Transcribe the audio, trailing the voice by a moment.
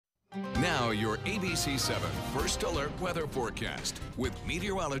Now, your ABC 7 First Alert Weather Forecast with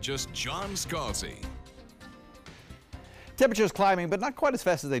meteorologist John Scalzi. Temperatures climbing, but not quite as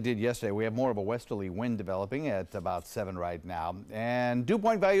fast as they did yesterday. We have more of a westerly wind developing at about 7 right now. And dew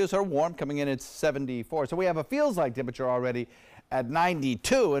point values are warm, coming in at 74. So we have a feels like temperature already at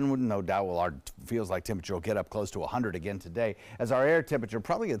 92, and no doubt our feels like temperature will get up close to 100 again today, as our air temperature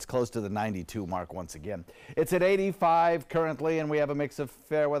probably gets close to the 92 mark once again. It's at 85 currently, and we have a mix of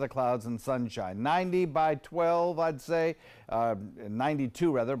fair weather clouds and sunshine. 90 by 12, I'd say,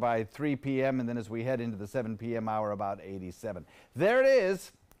 92 rather, by 3 p.m., and then as we head into the 7 p.m. hour, about 87. There it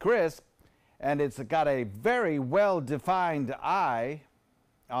is, crisp, and it's got a very well-defined eye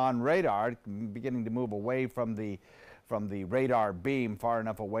on radar, beginning to move away from the radar beam far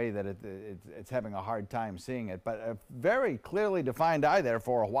enough away that it's having a hard time seeing it. But a very clearly defined eye there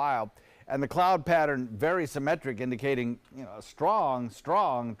for a while. And the cloud pattern very symmetric, indicating a strong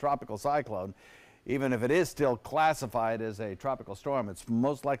tropical cyclone. Even if it is still classified as a tropical storm, it's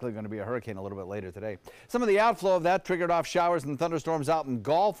most likely going to be a hurricane a little bit later today. Some of the outflow of that triggered off showers and thunderstorms out in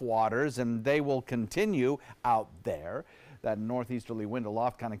Gulf waters, and they will continue out there. That northeasterly wind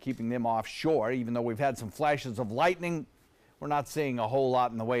aloft kind of keeping them offshore. Even though we've had some flashes of lightning, we're not seeing a whole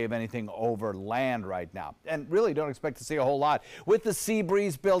lot in the way of anything over land right now. And really don't expect to see a whole lot. With the sea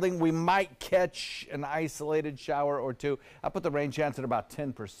breeze building, we might catch an isolated shower or two. I put the rain chance at about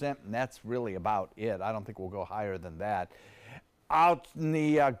 10%, and that's really about it. I don't think we'll go higher than that. Out in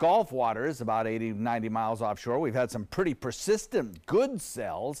the Gulf waters, about 80, 90 miles offshore, we've had some pretty persistent good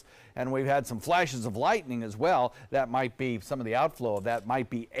cells, and we've had some flashes of lightning as well. That might be, some of the outflow of that might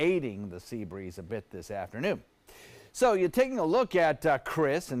be aiding the sea breeze a bit this afternoon. So you're taking a look at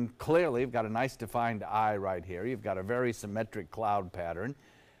Chris, and clearly you've got a nice defined eye right here. You've got a very symmetric cloud pattern.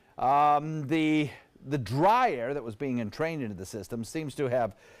 The dry air that was being entrained into the system seems to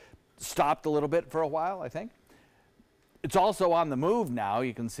have stopped a little bit for a while, I think. It's also on the move now.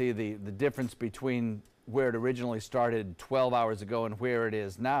 You can see the difference between where it originally started 12 hours ago and where it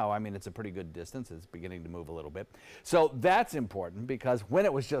is now. I mean, it's a pretty good distance. It's beginning to move a little bit. So that's important, because when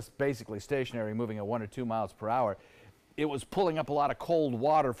it was just basically stationary, moving at 1 or 2 miles per hour, it was pulling up a lot of cold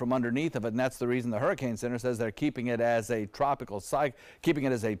water from underneath of it, and that's the reason the Hurricane Center says they're keeping it as a tropical storm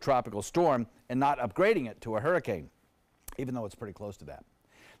and not upgrading it to a hurricane, even though it's pretty close to that.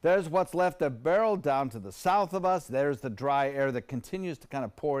 There's what's left of Beryl down to the south of us. There's the dry air that continues to kind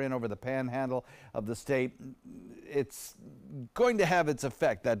of pour in over the panhandle of the state. It's going to have its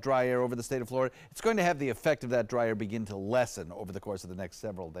effect, that dry air over the state of Florida. It's going to have the effect of that dry air begin to lessen over the course of the next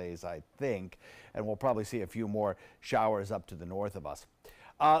several days, I think. And we'll probably see a few more showers up to the north of us.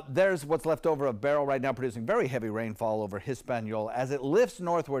 There's what's left over of Beryl right now, producing very heavy rainfall over Hispaniola. As it lifts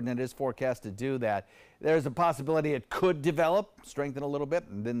northward, and it is forecast to do that, there's a possibility it could develop, strengthen a little bit,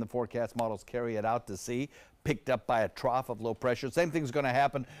 and then the forecast models carry it out to sea, picked up by a trough of low pressure. Same thing's going to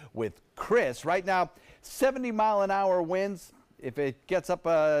happen with Chris. Right now, 70-mile-an-hour winds. If it gets up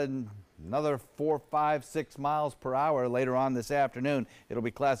another 4, 5, 6 miles per hour later on this afternoon, it'll be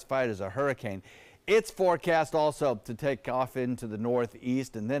classified as a hurricane. It's forecast also to take off into the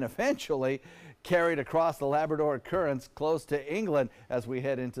northeast and then eventually carried across the Labrador Currents close to England as we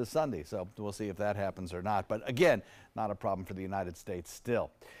head into Sunday. So we'll see if that happens or not. But again, not a problem for the United States still.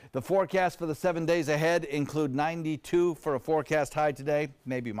 The forecast for the 7 days ahead include 92 for a forecast high today.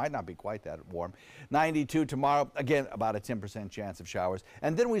 Maybe might not be quite that warm. 92 tomorrow. Again, about a 10% chance of showers.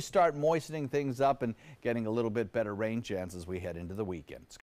 And then we start moistening things up and getting a little bit better rain chance as we head into the weekend.